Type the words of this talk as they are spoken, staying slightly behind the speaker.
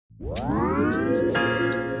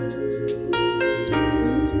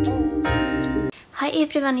Hi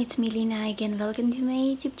everyone, it's me Lina again. Welcome to my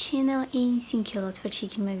YouTube channel and thank you a lot for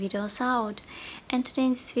checking my videos out. And today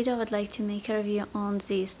in this video I would like to make a review on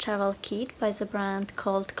this travel kit by the brand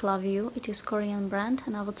called Klavuu. It is Korean brand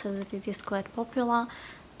and I would say that it is quite popular.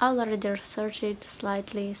 I already researched it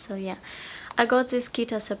slightly, so yeah. I got this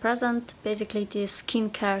kit as a present. Basically it is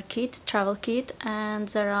skincare kit, travel kit, and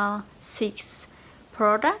there are 6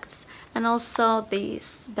 products and also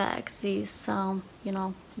this bag, this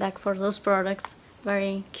bag for those products.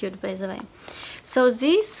 Very cute, by the way. So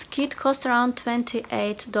this kit costs around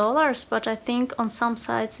 $28, but I think on some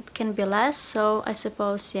sites it can be less, so I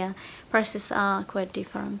suppose, yeah, prices are quite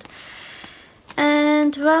different.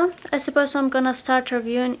 And well, I suppose I'm gonna start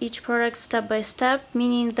reviewing each product step by step,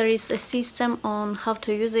 meaning there is a system on how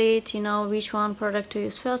to use it, which one product to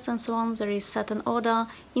use first and so on. There is set an order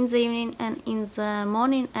in the evening and in the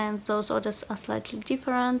morning, and those orders are slightly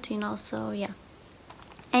different, so yeah.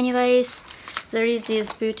 Anyways, there is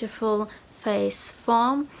this beautiful face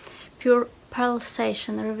foam, pure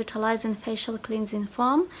pulsation revitalizing facial cleansing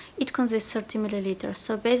foam. It consists 30 milliliters.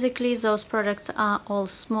 So basically those products are all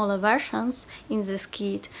smaller versions in this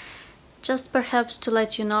kit, just perhaps to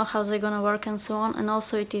let you know how they're gonna work and so on. And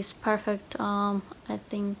also it is perfect, I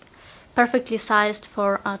think perfectly sized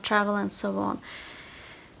for travel and so on.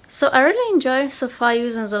 So I really enjoy so far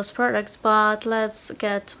using those products, but let's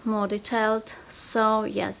get more detailed. So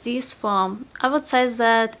yes, this foam, I would say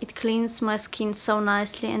that it cleans my skin so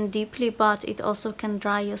nicely and deeply, but it also can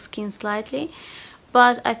dry your skin slightly.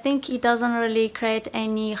 But I think it doesn't really create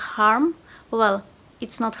any harm. Well,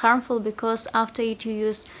 it's not harmful because after it you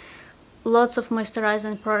use lots of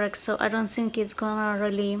moisturizing products, so I don't think it's gonna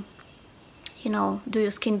really, do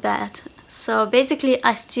your skin bad. So basically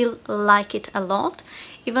I still like it a lot,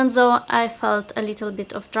 even though I felt a little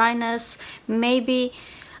bit of dryness. Maybe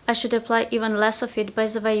I should apply even less of it. By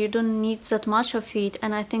the way, you don't need that much of it,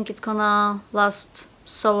 and I think it's gonna last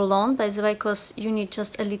so long, by the way, because you need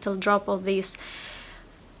just a little drop of this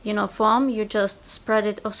foam. You just spread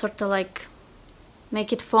it, or sort of like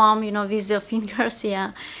make it foam, with your fingers,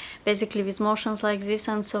 yeah, basically with motions like this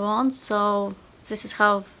and so on. So this is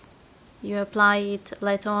how you apply it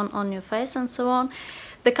later on your face and so on.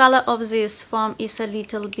 The color of this foam is a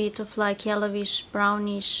little bit of like yellowish,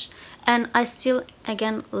 brownish, and I still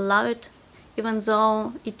again love it, even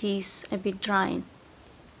though it is a bit drying.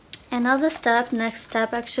 Another step, next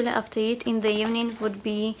step actually after it in the evening would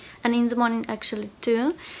be, and in the morning actually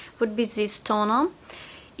too, would be this toner.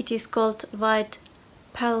 It is called White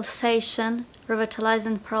Pulsation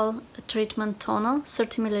Revitalizing Pearl Treatment Toner,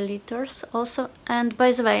 30 milliliters also. And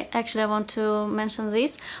by the way, actually I want to mention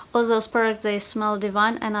this, all those products, they smell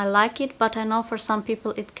divine and I like it, but I know for some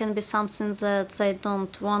people it can be something that they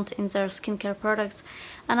don't want in their skincare products,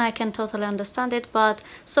 and I can totally understand it, but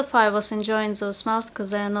so far I was enjoying those smells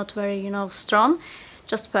because they are not very, strong,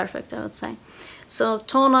 just perfect, I would say. So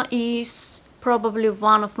toner is probably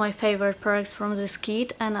one of my favorite products from this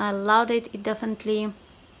kit, and I loved it. It definitely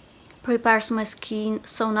prepares my skin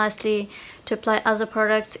so nicely to apply other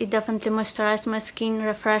products. It definitely moisturizes my skin,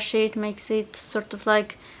 refresh it, makes it sort of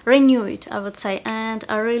like renew it, I would say. And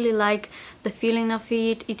I really like the feeling of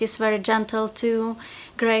it. It is very gentle too,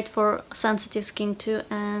 great for sensitive skin too,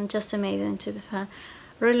 and just amazing, to be fair.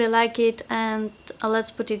 Really like it. And let's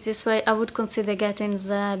put it this way, I would consider getting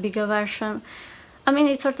the bigger version. I mean,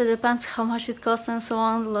 it sort of depends how much it costs and so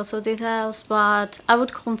on, lots of details, but I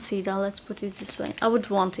would consider, let's put it this way, I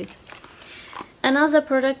would want it. Another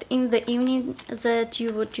product in the evening that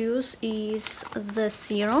you would use is the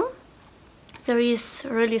serum. There is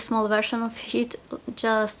a really small version of it,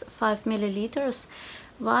 just 5 milliliters.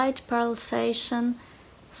 White Pulsation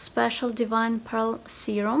Special Divine Pearl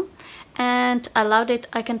Serum, and I loved it.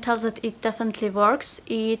 I can tell that it definitely works.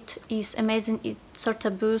 It is amazing. It sort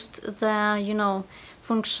of boosts the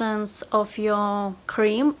functions of your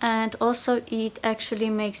cream, and also it actually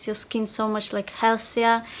makes your skin so much like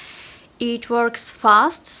healthier. It works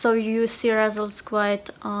fast, so you see results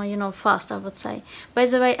quite fast, I would say. By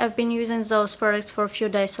the way, I've been using those products for a few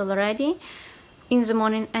days already, in the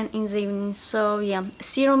morning and in the evening. So yeah,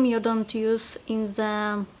 serum you don't use in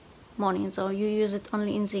the morning, so you use it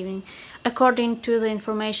only in the evening, according to the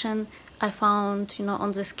information I found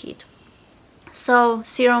on this kit. So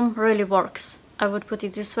serum really works, I would put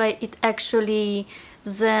it this way. It actually,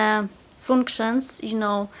 the functions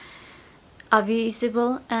are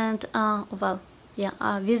visible and are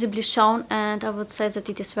visibly shown, and I would say that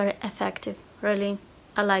it is very effective. Really,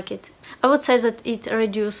 I like it. I would say that it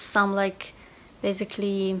reduces some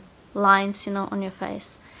basically lines on your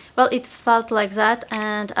face. well, it felt like that,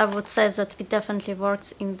 and I would say that it definitely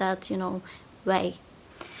works in that, you know, way.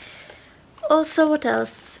 Also, what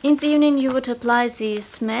else? In the evening you would apply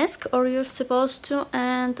this mask, or you're supposed to,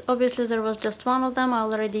 and obviously there was just one of them. I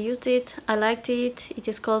already used it. I liked it. It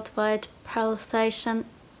is called White Pearlization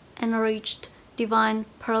Enriched Divine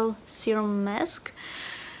Pearl Serum Mask.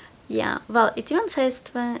 Yeah, well, it even says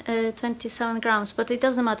 27 grams, but it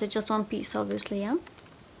doesn't matter, just one piece, obviously, yeah.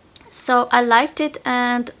 So I liked it,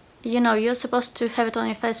 and you know, you're supposed to have it on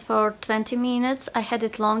your face for 20 minutes. I had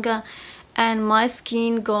it longer, and my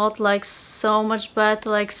skin got like so much better,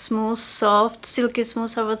 like smooth, soft, silky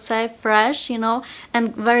smooth, I would say, fresh, you know,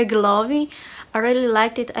 and very glowy. I really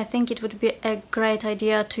liked it. I think it would be a great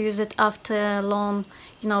idea to use it after a long,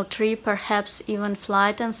 you know, trip, perhaps even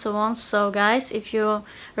flight and so on. So guys, if you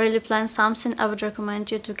really plan something, I would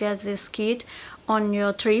recommend you to get this kit on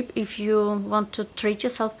your trip if you want to treat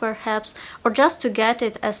yourself, perhaps, or just to get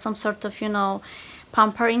it as some sort of, you know,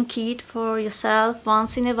 pampering kit for yourself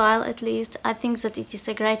once in a while at least. I think that it is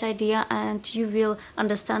a great idea, and you will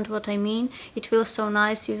understand what I mean. It feels so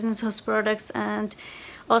nice using those products, and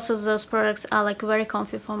also those products are like very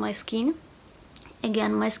comfy for my skin.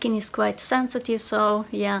 Again, my skin is quite sensitive, so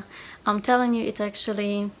yeah, I'm telling you, it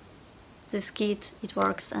actually, this kit, it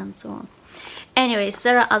works and so on. Anyways,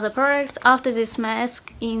 there are other products. After this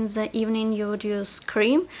mask, in the evening you would use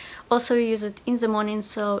cream. Also you use it in the morning,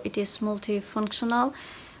 so it is multifunctional.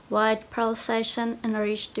 White Pearlization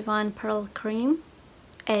Enriched Divine Pearl Cream,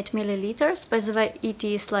 8 milliliters. By the way, it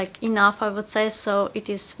is like enough, I would say, so it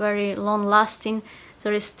is very long lasting.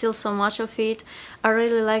 There is still so much of it. I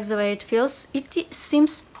really like the way it feels. It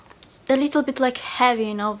seems a little bit like heavy,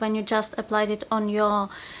 you know, when you just applied it on your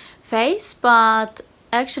face, but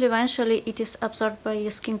actually eventually it is absorbed by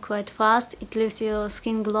your skin quite fast. It leaves your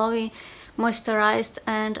skin glowy, moisturized,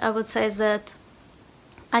 and I would say that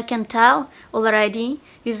I can tell already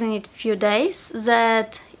using it few days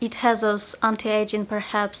that it has those anti-aging,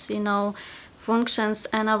 perhaps, you know, functions,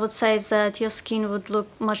 and I would say that your skin would look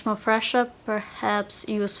much more fresher, perhaps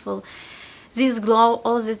useful. This glow,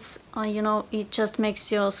 all this, you know, it just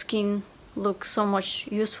makes your skin look so much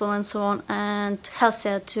useful and so on, and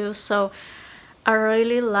healthier too. So I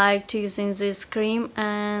really liked using this cream,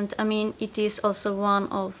 and I mean, it is also one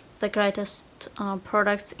of the greatest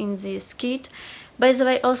products in this kit. By the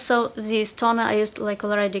way, also this toner I used like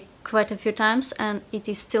already quite a few times, and it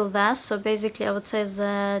is still there. So basically I would say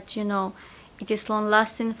that, you know, it is long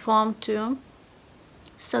lasting form too.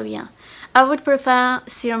 So yeah, I would prefer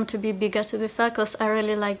serum to be bigger, to be fair, because I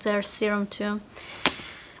really like their serum too.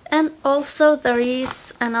 And also there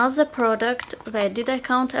is another product. Wait, did I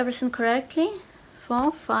count everything correctly?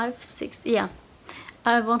 4, 5, 6, yeah,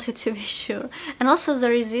 I wanted to be sure. And also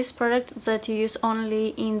there is this product that you use only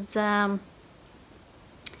in the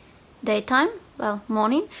daytime, well,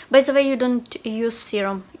 morning. By the way, you don't use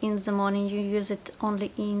serum in the morning, you use it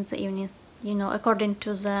only in the evening, you know, according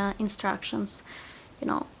to the instructions, you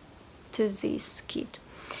know, to this kit.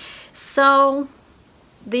 So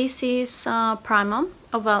this is primer,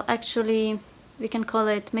 oh, well, actually we can call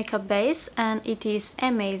it makeup base, and it is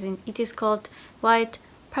amazing. It is called White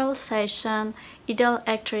Pearlization Ideal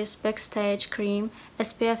Actress Backstage Cream.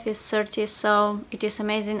 SPF is 30, so it is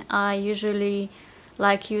amazing. I usually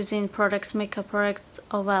like using products, makeup products,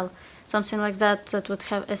 or well, something like that that would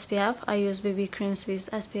have SPF. I use BB creams with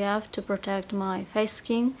SPF to protect my face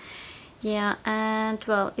skin. Yeah, and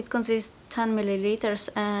well, it consists 10 milliliters,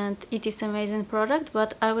 and it is amazing product,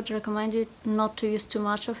 but I would recommend you not to use too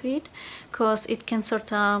much of it, because it can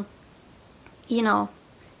sort of, you know,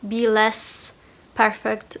 be less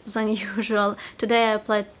perfect than usual. Today I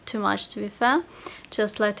applied too much, to be fair,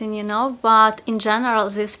 just letting you know, but in general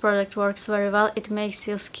this product works very well. It makes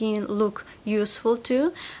your skin look useful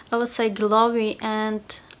too, I would say glowy, and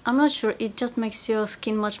I'm not sure, it just makes your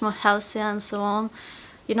skin much more healthy and so on.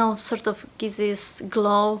 You know, sort of gives this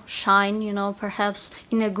glow, shine, you know, perhaps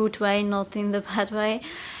in a good way, not in the bad way.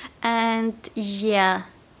 And yeah,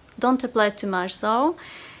 don't apply too much though.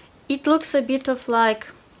 It looks a bit of like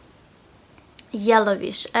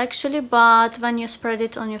yellowish actually, but when you spread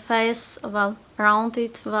it on your face, well, around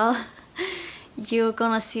it, well, you're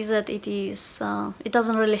gonna see that it is it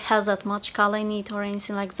doesn't really have that much color in it or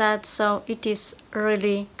anything like that. So it is a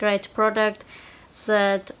really great product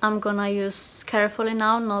that I'm gonna use carefully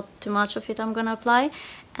now, not too much of it I'm gonna apply,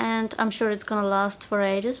 and I'm sure it's gonna last for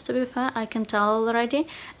ages, to be fair, I can tell already.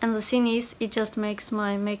 And the thing is, it just makes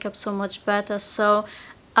my makeup so much better, so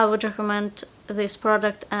I would recommend this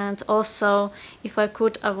product. And also, if I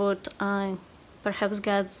could, I would perhaps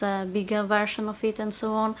get the bigger version of it and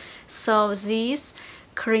so on. So this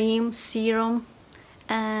cream, serum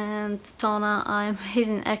and toner are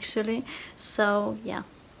amazing actually. So yeah,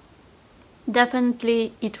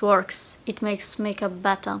 definitely it works. It makes makeup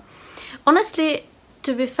better. Honestly,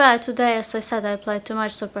 to be fair, today, as I said, I applied too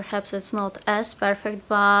much, so perhaps it's not as perfect,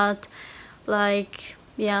 but like,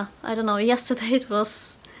 yeah, I don't know, yesterday it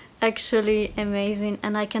was actually amazing,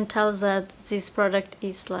 and I can tell that this product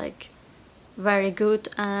is like very good,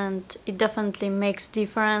 and it definitely makes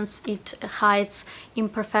difference. It hides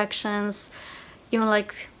imperfections, even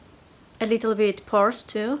like a little bit pores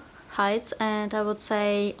too, hides, and I would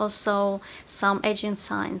say also some aging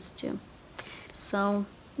signs too. So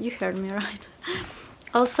you heard me right.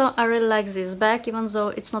 Also, I really like this bag, even though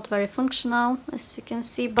it's not very functional, as you can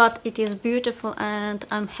see, but it is beautiful and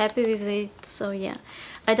I'm happy with it. So yeah,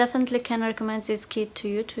 I definitely can recommend this kit to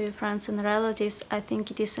you, to your friends and relatives. I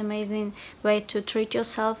think it is an amazing way to treat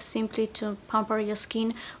yourself, simply to pamper your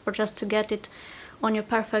skin, or just to get it on your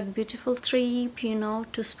perfect beautiful trip, you know,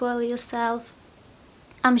 to spoil yourself.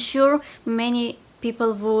 I'm sure many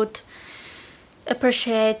people would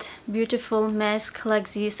appreciate beautiful mask like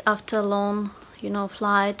this after a long, you know,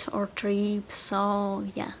 flight or trip. So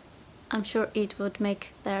yeah, I'm sure it would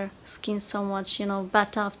make their skin so much, you know,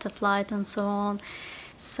 better after flight and so on.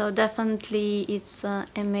 So definitely it's an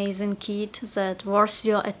amazing kit that worth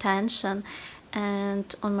your attention.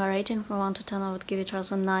 And on my rating from 1 to 10, I would give it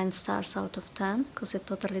as a 9 stars out of 10, because it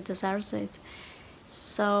totally deserves it.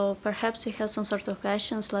 So perhaps you have some sort of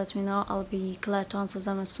questions, let me know. I'll be glad to answer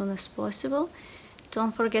them as soon as possible.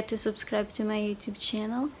 Don't forget to subscribe to my YouTube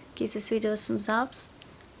channel. Give this video some thumbs.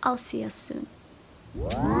 I'll see you soon.